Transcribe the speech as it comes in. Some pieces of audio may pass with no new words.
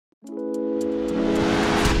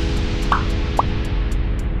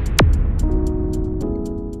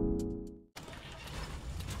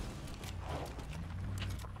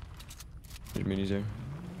here.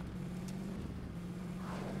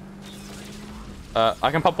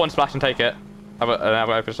 I can pop one splash and take it. Have an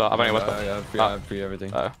open shot. I've only one spot. Yeah, I have free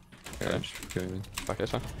everything. Oh. Yeah, Fuck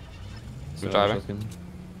this one. so I'm driving. shotgun.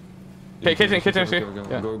 Okay, kitchen.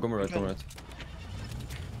 Yeah. Go right, go right.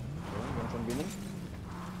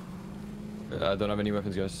 I don't have any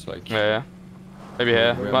weapons, guys. Like. Yeah. Maybe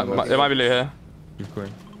here. There might be loot here. Keep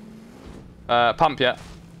going. Pump, yeah.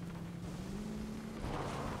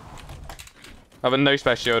 I have a no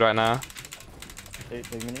spare shield right now.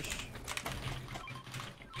 8 minutes.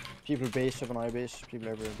 People base have an eye base. People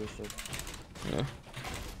everywhere base up. Yeah.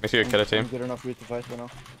 Makes you a killer team. Good enough route to fight right now.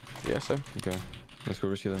 Yeah, so. Okay. Let's go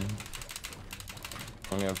risky then.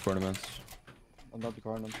 Only have 4 minutes. I'm not the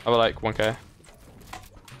car on them. I have like 1k. I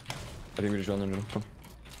think we just run them. Come.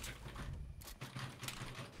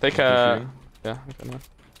 Take yeah, okay, no.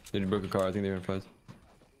 They broke a car, I think they're gonna fight.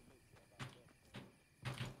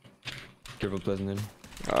 Careful, Pleasant in.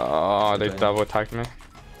 Oh, they double attacked me.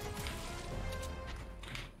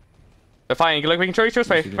 They're fighting. Look, we can trade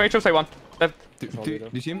spray. Spray one. Do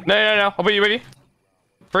you see him? No. I'll put you ready.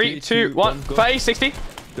 3, 2, 1. 30, 60.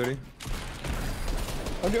 30.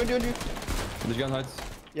 On you. There's gun heights.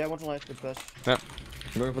 Yeah, one's on light. Good pass. Yeah.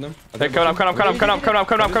 I'm going for them. They're coming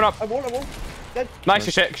up. I won't. Dead. Nice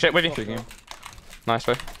shit with you. Shaking him. Nice,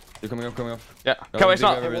 bro. They're coming up. Yeah. Come on, it's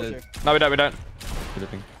not. No, we don't. They're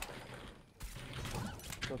dipping.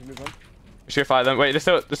 We should fight them. Wait, there's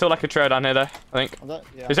still like a trail down here though, I think.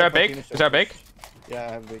 Yeah, Is there a big? Is there a big? Yeah,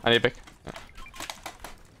 I have a big. I need a big. Yeah.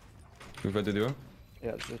 We've got the duo.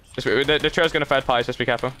 Yeah, that's it. The trail's gonna third party, just be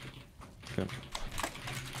careful. Okay.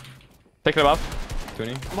 Take it above.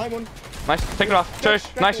 20. My one. Nice. Take it off. Church.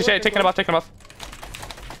 Nice shit. Take it above.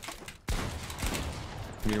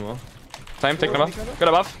 Meanwhile. Same. Take it above. Good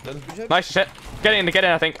above. Nice shit. Get in.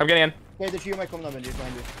 I think. I'm getting in. Wait, the shield might come down, Benji.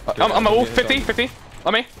 Behind you. I'm at wall. 50.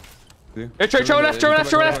 On me. Yeah, trail left.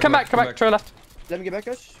 Come back. Trail left. Let me get back,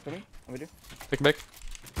 guys. Coming. I'm with you. Take a big.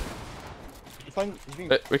 He's fine. He's being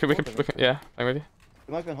We can. Yeah, I'm with you.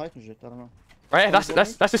 He might be on height and shit. I don't know. Right, that's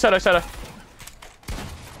the solo.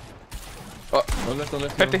 Oh, On left.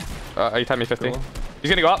 50. You tell me 50. He's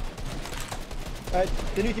gonna go up.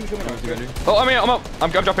 The new team's coming out. Oh, I'm up. I'm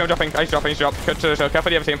dropping. I need to drop. Careful for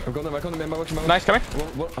the other team. I'm going. Nice, coming.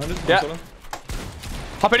 100. Yeah.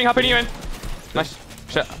 Hopping you in. Nice.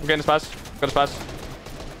 Shit, I'm getting the spaz. Got a spaz.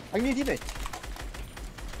 I need a teammate.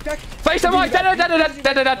 Jack. Face him right.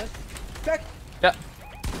 Dead. Jack. Yeah.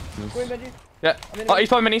 Go in, Benji. Yeah. Oh, he's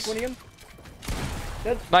 5 minis. 20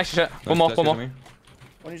 Dead. Nice shit. One more.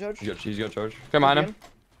 On your charge. He's got charge. Come on him.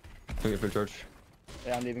 Don't get full charge.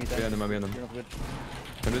 Yeah, I'm leaving it Yeah, down. I'm behind them. You're not good.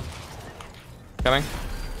 100. Coming.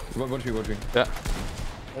 One tree. Yeah.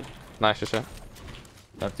 Dead. Nice shit. I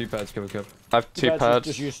have 2 pads, cap. I have 2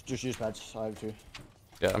 pads. Just use pads. I have 2.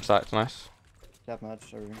 Yeah, I'm stacked. Nice. Cap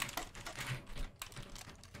match, everything.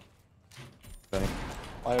 Bang.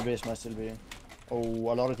 Our base might still be. Oh,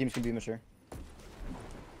 a lot of teams can be mature.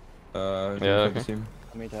 Yeah, okay.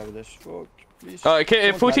 I need to have this. Fuck, please. Oh,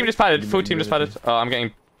 okay. Full team just padded. Oh, I'm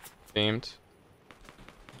getting beamed.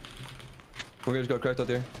 Okay, just got cracked out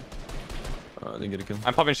there. I didn't get a kill.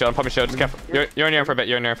 I'm popping shield. Just careful. You're in here for a bit.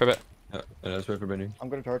 Yeah, that's right for Benji. I'm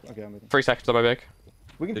gonna turret. Okay, I'm with him. 3 seconds on my big.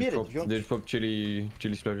 We can beat it if you want. They just pop chili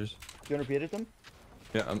splashes. Do you want to beat it them?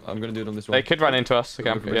 Yeah, I'm gonna do it on this one. They could run into us.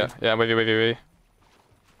 Okay, yeah, with you.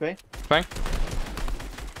 Okay. Bang.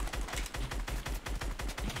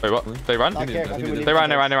 Wait, what? They run? They ran.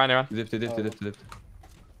 Dipped. On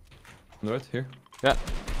the right, here. Yeah.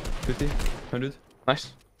 50, 100.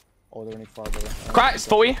 Nice. Oh, they're only 5 better. Crack, it's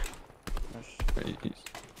 40. Right,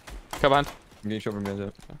 Come behind. I'm getting shot from behind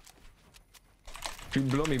that.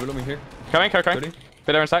 Below me here. Coming.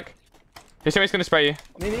 Bit there in a sec. His teammate's gonna spray you.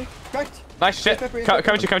 Me. Cracked. Nice shit. Come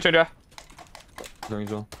to you, Andrea. Going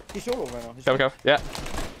as well. He's solo right now. Go. Yeah.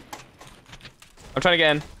 I'm trying to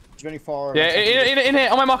get in. He's running far. Yeah, in here.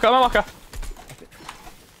 On my marker.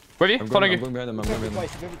 With you? Following you. I'm going behind him.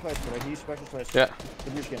 Twice, but he's back twice. Yeah.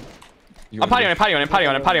 With your skin. I'm patting on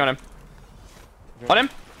him. On him.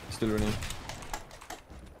 Still running.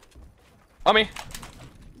 On me.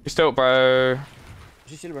 He's still, bro. Is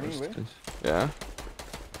he still running away? Yeah.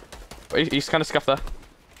 But he's kind of scuffed there.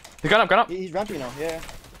 He's gone up. He's ramping now, yeah.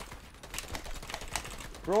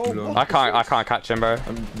 Bro, I can't catch him, bro.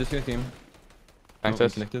 I'm disconnecting him. Thanks, no,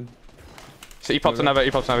 connected. So he pops another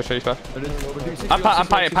tree spell. I'm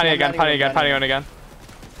panning again.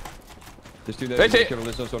 There's 2 there. There's 2.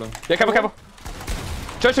 Yeah, careful.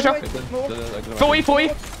 Show.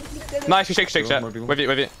 40. Nice, you shake shit. With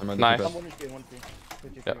you. Nice.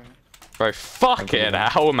 Yeah. Bro, fucking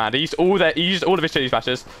hell, man. He used all of his chili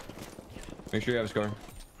splashes. Make sure you have a scar.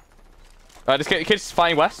 This kid's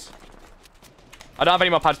flying west. I don't have any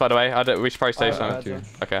more pads, by the way. We should probably stay. Okay. Do you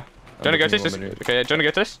want to go to this? Okay, yeah. Do you want to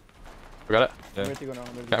go to this? We got it. I'm ready to go now.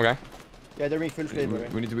 Okay, okay. Yeah, they're being full spray.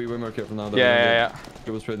 We need to be way more careful now. Yeah.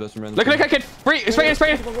 Go straight, that's some random. Look, kid. Spray in.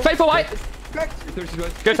 Fade for white.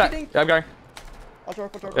 Good attack. Yeah, I'm going. I'll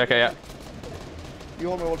talk. Okay, yeah. You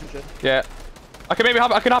hold my wall and shit. Yeah. I can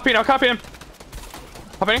hop in. Hop in.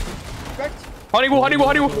 Cracked. Honey wall.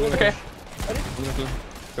 Okay.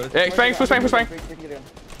 Yeah, spraying. Full spraying.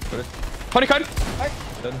 Honey cone.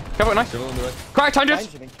 Cover it, nice. Cracked, 100. I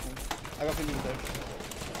got 15 there.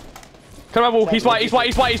 Come on, wall. He's white,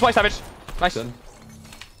 Savage. Nice. Done.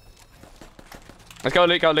 Let's go,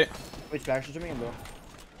 loot. Which flashes are me,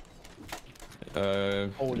 bro?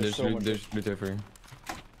 There's loot there for you.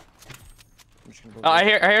 I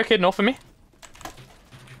hear a kid north of me.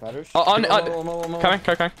 Batters. Coming. I'm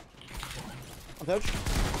touch.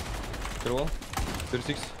 Get a wall.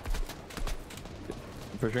 36.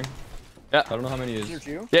 Pushing. Yeah. I don't know how many it is.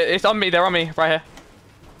 Yeah, it's on me. They're on me. Right here.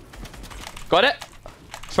 Got it.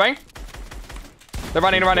 Spraying. They're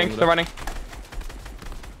running. Running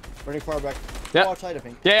far back. Yeah. Go outside, I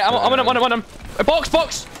think. Yeah, I'm on them. Box.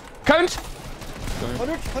 Cones.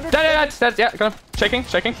 100. Dead. Yeah, go on. Shaking.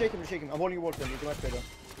 Shake him. I'm holding your wall then. You can spray though.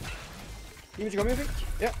 Image coming, I think.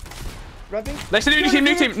 Yeah. Ramping. Let's do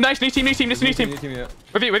new team. Nice, new team. This is new team. Yeah.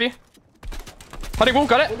 With you. Hunting wall,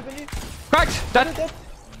 got it. Cracked. Dead.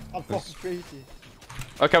 I'm fucking crazy.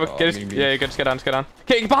 Okay, we'll get this. Yeah, good. Just get down.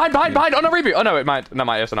 Okay, behind. On a reboot. Oh no, it might. No,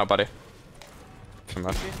 it's not, buddy.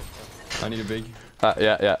 I need a big.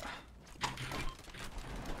 Yeah.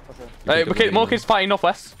 Okay. More kids fighting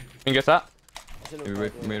northwest. You can get that. Wait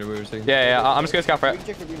a second. Yeah. I'm just gonna scout for it. We can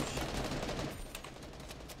check the beams.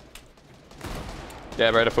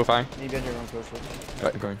 Yeah, bro, the full fine. Maybe Benjy run close.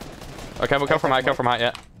 Right, going. Okay, we'll come from height,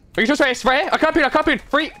 yeah. We can just spray. I can't pin.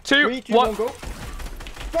 3, 2, 1. Go.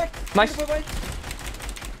 Crack. Nice. He's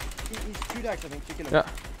 2 decks, I think. To kill him. Yeah.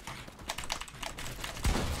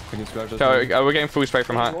 I can splash us. So, we're getting full spray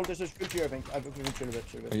from height. This is full tier, I think. I've been chill a bit.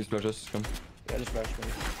 I can splash us. Come. Yeah, just splash.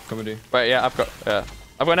 Come with you. Wait, yeah, I've got an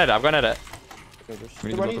edit. They're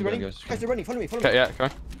running. Guys, they're running. Follow me. Okay, yeah, come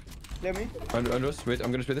on. Clear me. Under us. Wait,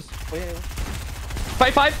 I'm gonna spray this. Oh, yeah.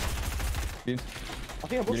 5. Beans. I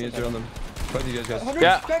think I'm You need to surround them. Fight these guys.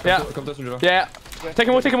 Yeah. Come to us and draw. Yeah. Take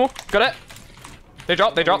him all. Got it. They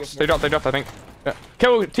dropped, I think. Yeah.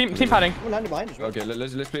 Kill, team padding. I'm landing behind us, right? Okay,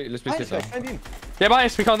 let's play Behind this us, guys. now. Behind beam. Yeah,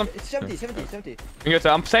 bias, we call them. It's 70. We can go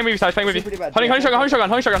to, I'm playing with you, Savage, playing with you. Pretty bad. Holding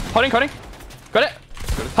shotgun. Holding. Got it.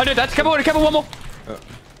 100, that's careful, one more.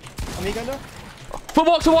 I'm eager now. Full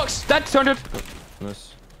box, dead, 200.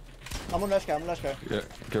 Nice. I'm on last guy. Yeah,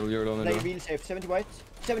 careful, you're alone. Like real safe. 70 white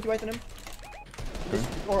on him.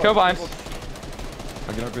 Kill behind. I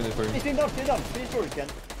can help you in this for you. He's down. Finish forward, Ken.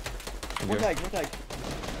 One tag.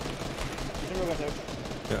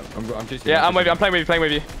 Yeah, I'm chasing. Yeah, I'm with you, I'm playing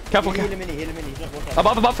with you. Careful. Heal him in. He's not one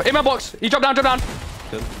tag. Above. In my box. He dropped down. Dead.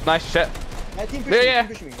 Nice shit. Team Yeah.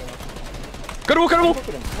 pushing me. Got him.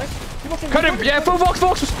 Cut him. Yeah, full box.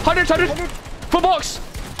 100. Full box.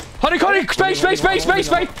 100. Space.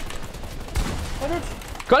 100.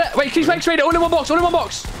 Got it. Wait, keep playing straight. All in one box.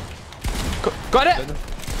 Got it.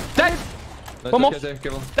 Dead. One more.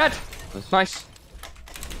 Dead. Nice.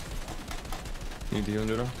 You need to heal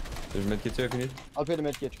Endreta. There's medkits here if you need. I'll play the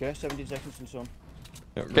medkit, okay? 17 seconds and so on.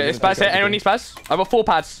 Yeah, Okay, spaz here. Anyone need spaz? I've got 4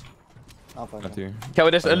 pads. I'll find After you. Okay,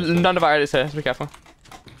 well, there's none of our edits here, so be careful.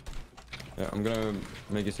 Yeah, I'm gonna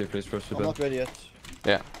make a safe place first. I'm not ready yet.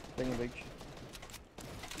 Yeah. Playing big.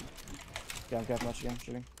 Okay, I'm cap match again,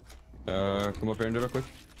 chilling. Come up here Endreta quick.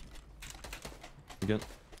 Again.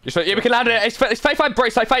 Yeah, we can land on it. It's 35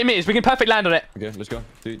 brace, like 5 meters. We can perfect land on it. Okay, let's go.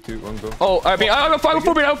 3, 2, 1, go. Oh, I got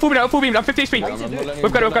full beam. I'm 50 speed.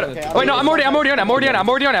 We've got it. Oh, wait, no, I'm already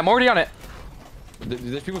on it.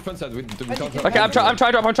 There's people front side. Okay, I'm trying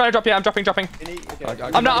to drop. Yeah, I'm dropping. I'm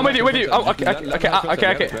with you. Oh, okay.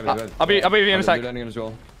 I'll be with you in a sec.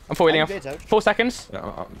 I'm forwarding off. 4 seconds. Yeah,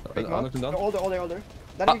 I'll knock them down. All there.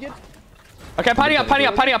 That we get? Okay, panning up.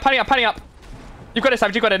 You've got it,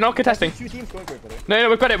 Savage. No contesting. 2 teams going for it, buddy. No,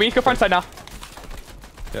 we've got it. We need to go front side now.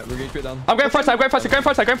 Yeah, we're getting straight down. I'm going front side.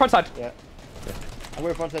 Yeah. I'm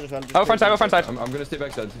going front side as well. Oh, front side. I'm gonna stay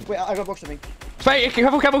back side. Wait, I got box, I think. Stay,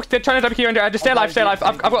 careful. They're trying to WQ under. Just stay alive.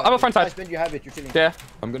 I've got front side. Nice, you have it. You're chilling. Yeah.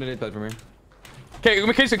 I'm gonna need that from here. Okay,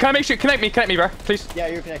 can I make sure? Connect me, bro. Please. Yeah,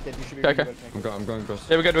 you're connected. You should be Okay. I'm going across.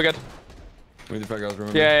 Yeah, we're good. We need to frag out,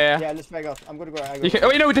 remember? Yeah. Yeah, let's flag out. I'm gonna go. Oh,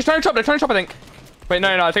 wait, no, they're trying to chop, I think. Wait, no,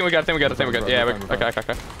 I think we're good. Yeah, we're okay.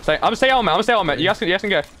 I'm staying on, man. You guys can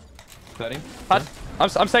go. Planning?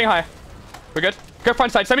 I'm staying high. We're good. Go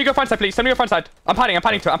front side. Send me go front side, please. Send me go front side. I'm panning to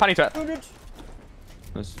it. I'm panning to it. 200.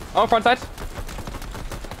 Nice. Oh, front side.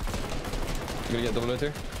 I'm gonna get double right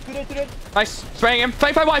here. 200. Nice. Spraying him.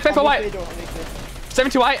 Fake white.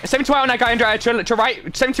 70 white. 70 white on that guy, Andrea. To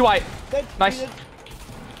right. 70 white. Nice.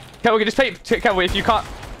 Okay, we can just play. Okay, if you can't.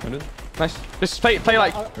 100. Nice. Just play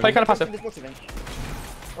kind of passive.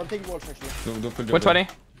 I'm taking walls actually. Don't pull 120.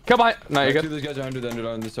 Kill by. No, you're good. This guy's 100 under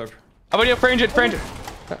on this top. I'm on your 300. Spraying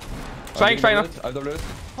them. I've doubled it.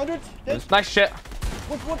 100. Dead. Nice shit.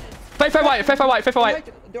 What? Play white.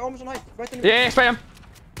 They're almost on height. Right in Yeah, spray him.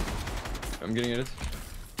 I'm getting it.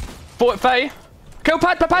 40. Kill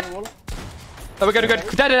pad. Oh, we're good.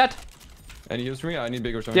 Dead. Any use for me? I need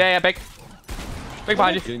big or something. Yeah, big. Big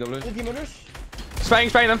behind you. Getting double it. The demoners. Spraying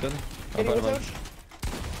them. Dead. Getting I'm one fine.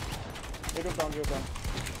 They drop down.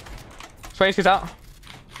 Spraying skis out.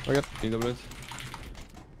 We're good. Getting double it.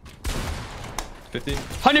 50.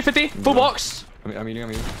 150. Full box. I'm eating.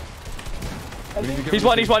 He's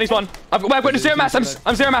one. I've got zero mats.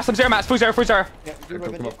 I'm zero mats. Full zero. Yeah,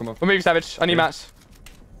 Come up. We'll move Savage. I need mats.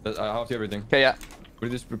 I have to everything. Okay, yeah. We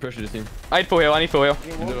just pressure this team. I need full heal.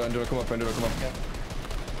 Enduro, come up.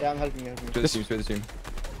 Yeah, I'm helping you. Spray this team.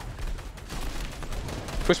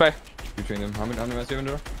 Full spray. You train them. How many mats do you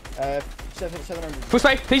have, Enduro? 700. Full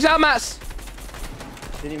spray. He's out mats.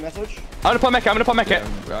 Did you message? I'm gonna put mech it. I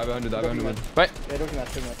have 100. Right. Yeah, don't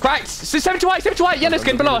match. Cracked. 70 white. Yellow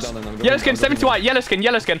skin below us. Yellow skin. 70 white. Yellow skin.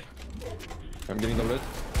 I'm getting double it.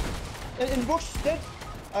 In the box, dead.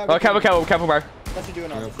 Careful, bro. That's what you're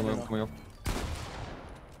doing now. Coming up.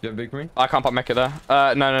 You have big for me? I can't pop mech it there.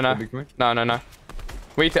 No. Big for me? No. I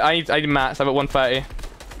need mats. I'm at 130.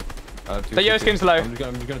 The yellow skin's low. I'm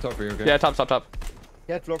just gonna talk for you, okay? Yeah, top.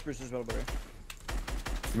 Yeah, flock boost as well, bro.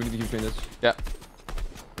 We need to keep doing this. Yeah.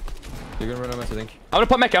 You're gonna run out of mats, I think. I'm gonna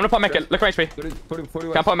pop mech it. Look at HP.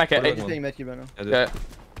 40 Can't pop mech it. Just playing Matthew, man. Yeah.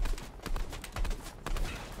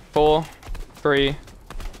 4, 3,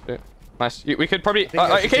 2. Nice. We could probably.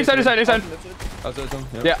 Okay, zone.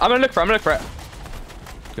 Yeah, I'm gonna look for it.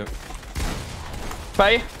 Okay.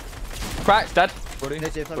 Play. Cracked. Dead. 40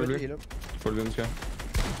 Let's see if I'm blue. ready to heal up. 40 blue in this guy.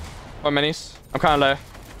 1 minis. I'm kind of low.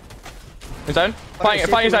 In zone.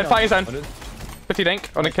 Fighting zone. 100. 50 dink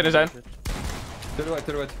on the kid in zone. 30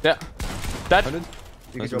 white. Yeah. Dead. 100.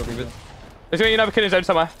 Nice working bit. There's gonna be another kid in zone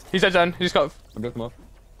somewhere. He's dead zone. He's got. I blocked him off.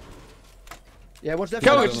 Yeah, what's left?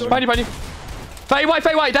 Go. Behind you. Fade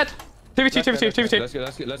white. Dead.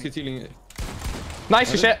 2v2. Let's get healing.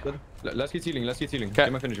 Nice shit. Let's get healing. Okay.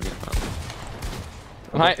 Get my finisher.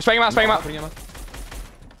 Alright, spraying him out.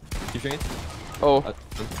 Keep showing it. Oh.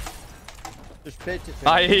 Just play it.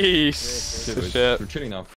 Nice. Shit. We're chilling now.